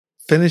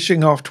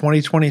finishing off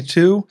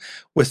 2022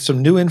 with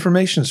some new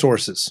information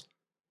sources.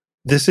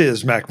 This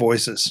is Mac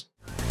Voices.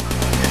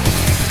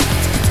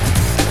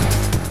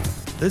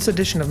 This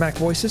edition of Mac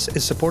Voices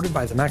is supported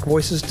by the Mac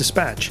Voices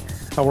Dispatch,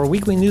 our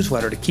weekly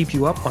newsletter to keep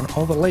you up on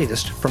all the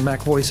latest from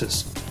Mac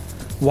Voices.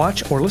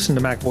 Watch or listen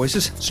to Mac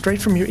Voices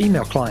straight from your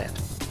email client.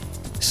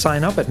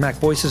 Sign up at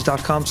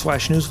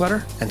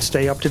macvoices.com/newsletter and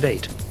stay up to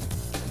date.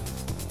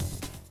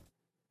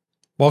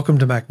 Welcome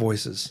to Mac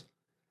Voices.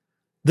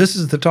 This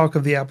is the talk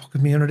of the Apple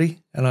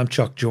community, and I'm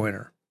Chuck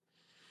Joyner.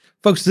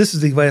 Folks, this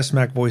is the last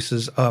Mac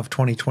Voices of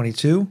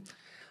 2022.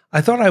 I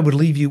thought I would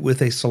leave you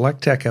with a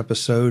Select Tech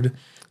episode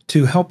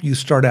to help you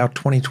start out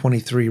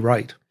 2023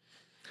 right.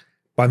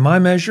 By my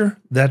measure,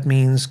 that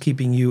means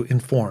keeping you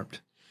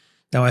informed.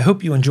 Now, I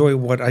hope you enjoy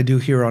what I do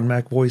here on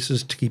Mac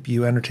Voices to keep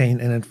you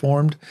entertained and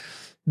informed.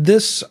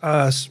 This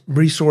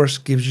resource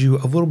gives you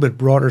a little bit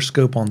broader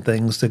scope on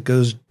things that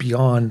goes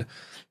beyond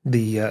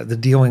the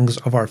dealings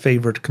of our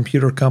favorite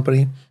computer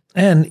company,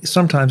 and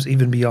sometimes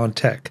even beyond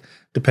tech,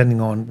 depending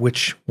on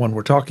which one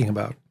we're talking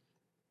about.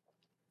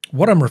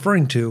 What I'm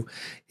referring to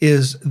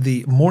is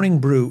the Morning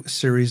Brew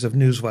series of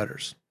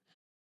newsletters.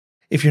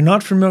 If you're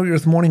not familiar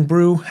with Morning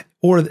Brew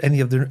or any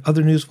of the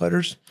other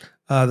newsletters,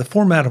 the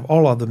format of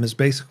all of them is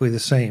basically the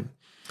same.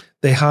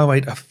 They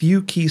highlight a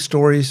few key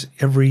stories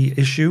every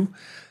issue.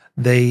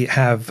 They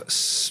have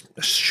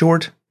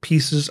short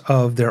pieces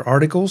of their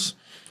articles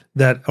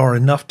that are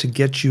enough to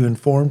get you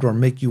informed or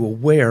make you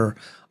aware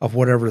of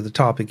whatever the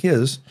topic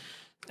is.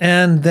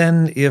 And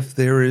then if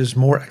there is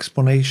more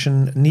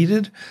explanation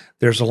needed,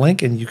 there's a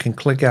link and you can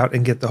click out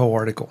and get the whole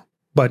article,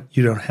 but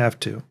you don't have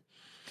to.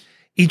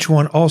 Each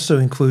one also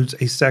includes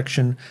a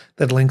section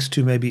that links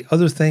to maybe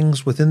other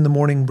things within the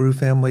Morning Brew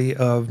family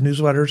of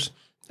newsletters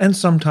and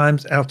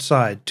sometimes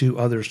outside to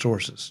other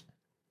sources.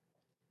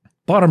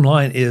 Bottom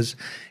line is,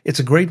 it's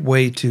a great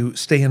way to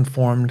stay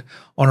informed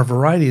on a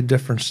variety of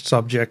different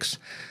subjects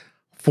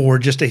for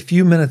just a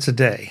few minutes a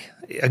day.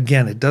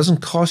 Again, it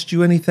doesn't cost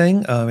you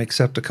anything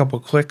except a couple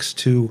clicks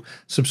to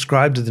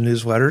subscribe to the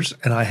newsletters,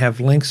 and I have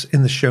links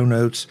in the show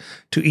notes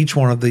to each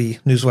one of the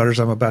newsletters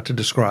I'm about to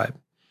describe.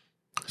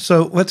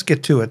 So let's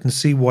get to it and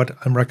see what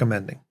I'm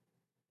recommending.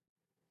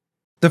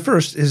 The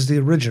first is the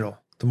original,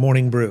 the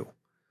Morning Brew.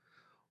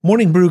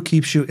 Morning Brew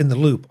keeps you in the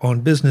loop on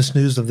business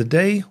news of the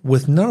day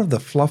with none of the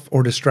fluff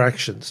or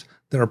distractions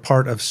that are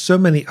part of so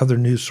many other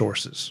news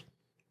sources.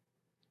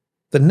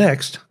 The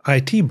next,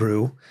 IT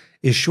Brew,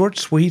 is short,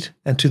 sweet,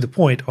 and to the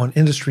point on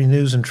industry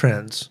news and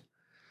trends.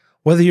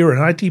 Whether you're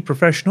an IT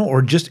professional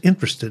or just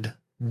interested,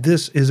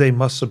 this is a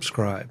must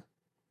subscribe.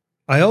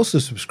 I also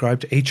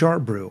subscribe to HR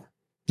Brew.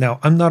 Now,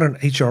 I'm not an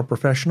HR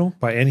professional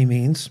by any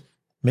means.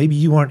 Maybe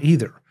you aren't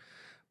either.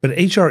 But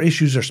HR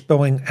issues are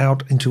spilling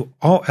out into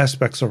all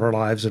aspects of our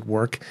lives at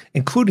work,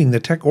 including the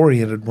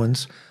tech-oriented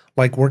ones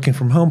like working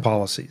from home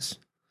policies.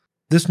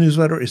 This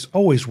newsletter is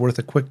always worth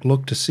a quick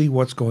look to see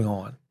what's going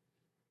on.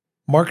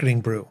 Marketing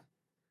Brew.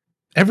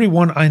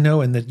 Everyone I know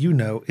and that you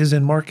know is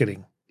in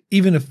marketing,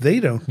 even if they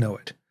don't know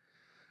it.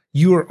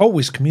 You are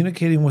always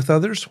communicating with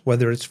others,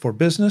 whether it's for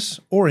business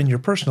or in your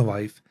personal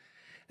life,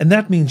 and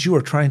that means you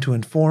are trying to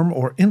inform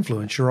or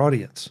influence your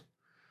audience.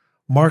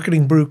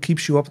 Marketing Brew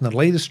keeps you up on the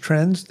latest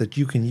trends that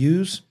you can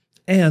use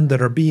and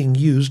that are being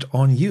used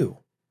on you.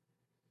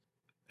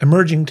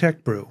 Emerging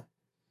Tech Brew.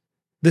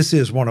 This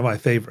is one of my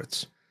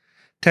favorites.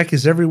 Tech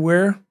is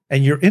everywhere,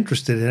 and you're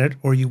interested in it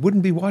or you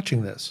wouldn't be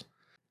watching this.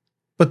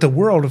 But the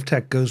world of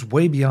tech goes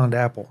way beyond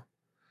Apple.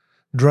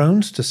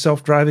 Drones to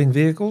self-driving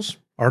vehicles,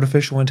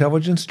 artificial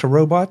intelligence to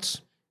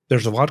robots,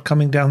 there's a lot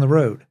coming down the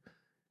road.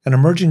 An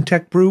Emerging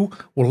Tech Brew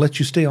will let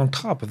you stay on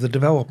top of the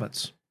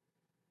developments.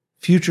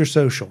 Future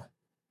Social.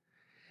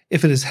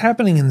 If it is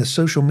happening in the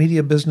social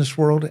media business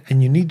world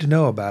and you need to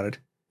know about it,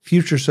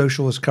 Future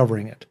Social is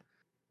covering it.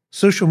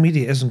 Social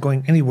media isn't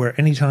going anywhere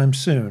anytime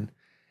soon,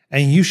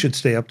 and you should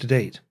stay up to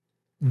date.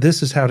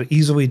 This is how to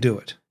easily do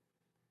it.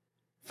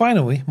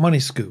 Finally, Money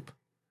Scoop.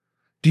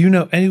 Do you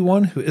know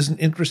anyone who isn't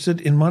interested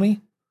in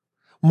money?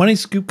 Money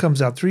Scoop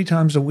comes out 3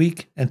 times a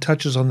week and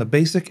touches on the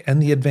basic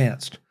and the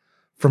advanced,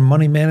 from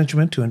money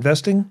management to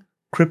investing,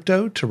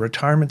 crypto to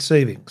retirement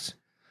savings.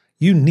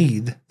 You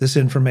need this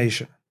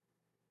information.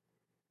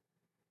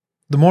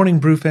 The Morning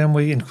Brew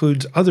family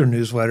includes other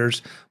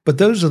newsletters, but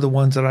those are the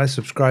ones that I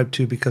subscribe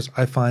to because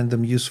I find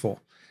them useful.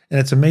 And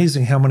it's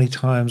amazing how many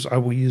times I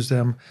will use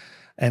them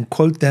and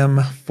quote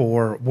them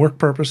for work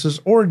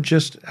purposes or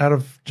just out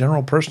of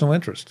general personal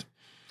interest.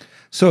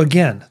 So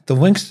again, the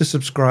links to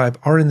subscribe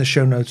are in the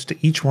show notes to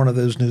each one of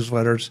those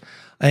newsletters.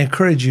 I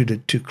encourage you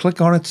to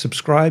click on it,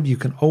 subscribe. You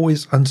can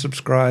always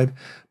unsubscribe,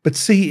 but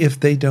see if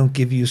they don't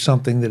give you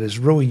something that is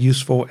really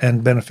useful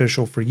and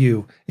beneficial for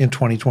you in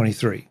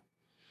 2023.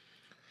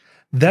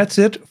 That's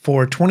it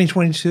for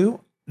 2022.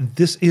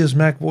 This is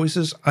Mac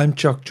Voices. I'm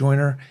Chuck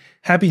Joyner.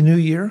 Happy New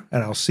Year,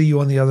 and I'll see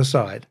you on the other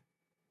side.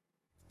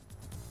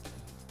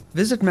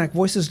 Visit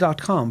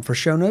macvoices.com for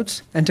show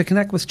notes and to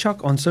connect with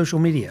Chuck on social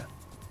media.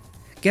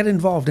 Get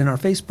involved in our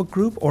Facebook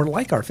group or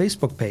like our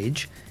Facebook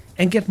page,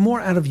 and get more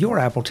out of your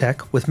Apple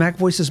tech with Mac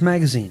Voices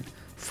Magazine,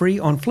 free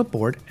on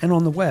Flipboard and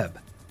on the web.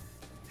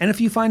 And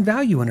if you find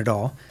value in it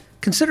all,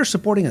 consider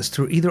supporting us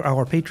through either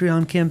our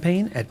Patreon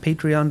campaign at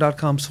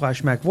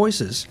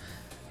patreon.com/MacVoices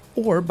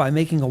or by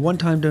making a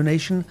one-time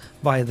donation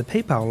via the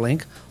PayPal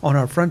link on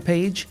our front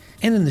page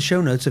and in the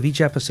show notes of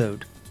each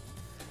episode.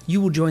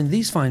 You will join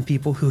these fine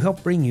people who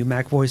help bring you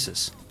Mac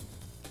Voices.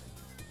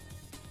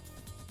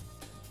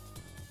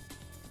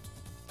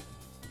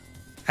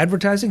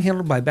 Advertising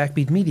handled by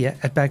Backbeat Media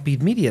at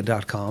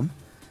backbeatmedia.com.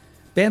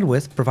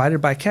 Bandwidth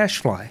provided by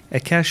CacheFly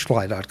at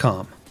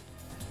cachefly.com.